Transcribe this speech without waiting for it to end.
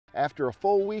After a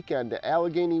full weekend at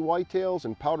Allegheny Whitetails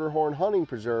and Powderhorn Hunting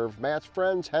Preserve, Matt's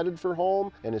friends headed for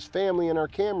home and his family and our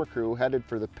camera crew headed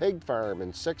for the pig farm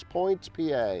in 6 Points,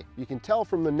 PA. You can tell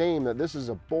from the name that this is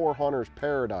a boar hunter's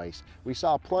paradise. We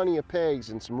saw plenty of pigs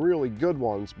and some really good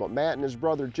ones, but Matt and his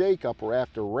brother Jacob were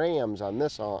after rams on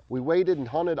this hunt. We waited and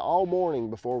hunted all morning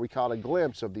before we caught a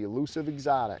glimpse of the elusive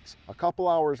exotics. A couple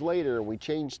hours later, we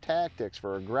changed tactics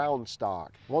for a ground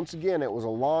stalk. Once again, it was a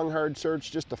long, hard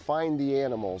search just to find the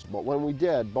animals, but when we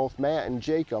did, both Matt and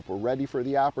Jacob were ready for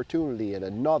the opportunity at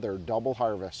another double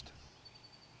harvest.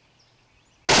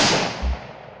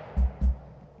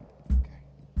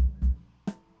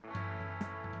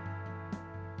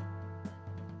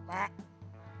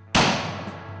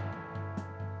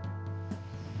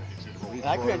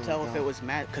 I couldn't tell if it was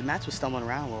Matt, because Matt was stumbling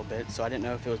around a little bit, so I didn't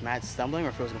know if it was Matt stumbling or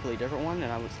if it was a completely different one,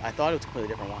 and I thought it was a completely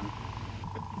different one.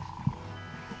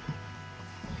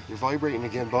 You're vibrating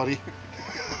again, buddy.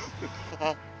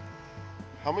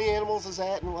 How many animals is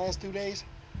that in the last 2 days?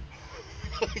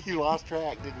 You lost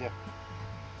track, didn't you?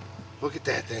 Look at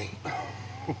that thing.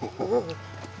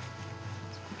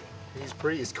 He's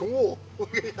pretty, he's cool.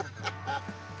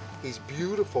 He's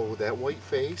beautiful with that white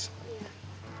face.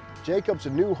 Jacob's a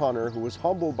new hunter who was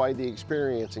humbled by the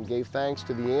experience and gave thanks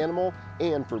to the animal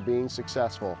and for being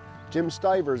successful. Jim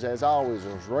Stivers, as always,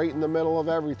 was right in the middle of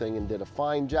everything and did a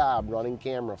fine job running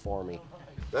camera for me.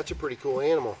 That's a pretty cool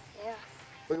animal. Yeah.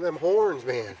 Look at them horns,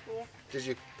 man. Yeah. Did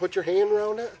you put your hand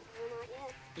around it? No, not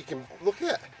yet. You can look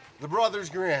at the Brothers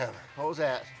Graham. What was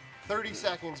that? 30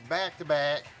 seconds back to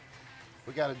back.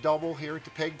 We got a double here at the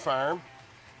pig farm.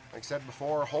 Like I said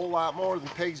before, a whole lot more than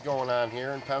pigs going on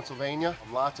here in Pennsylvania.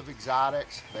 Lots of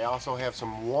exotics. They also have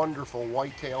some wonderful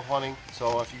whitetail hunting.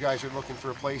 So if you guys are looking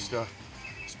for a place to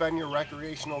spend your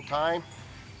recreational time,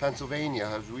 Pennsylvania,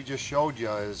 as we just showed you,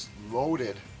 is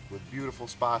loaded with beautiful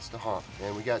spots to hunt.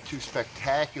 And we got 2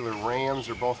 spectacular rams.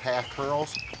 They're both half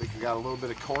pearls. I think we got a little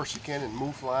bit of Corsican and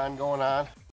Mouflon going on.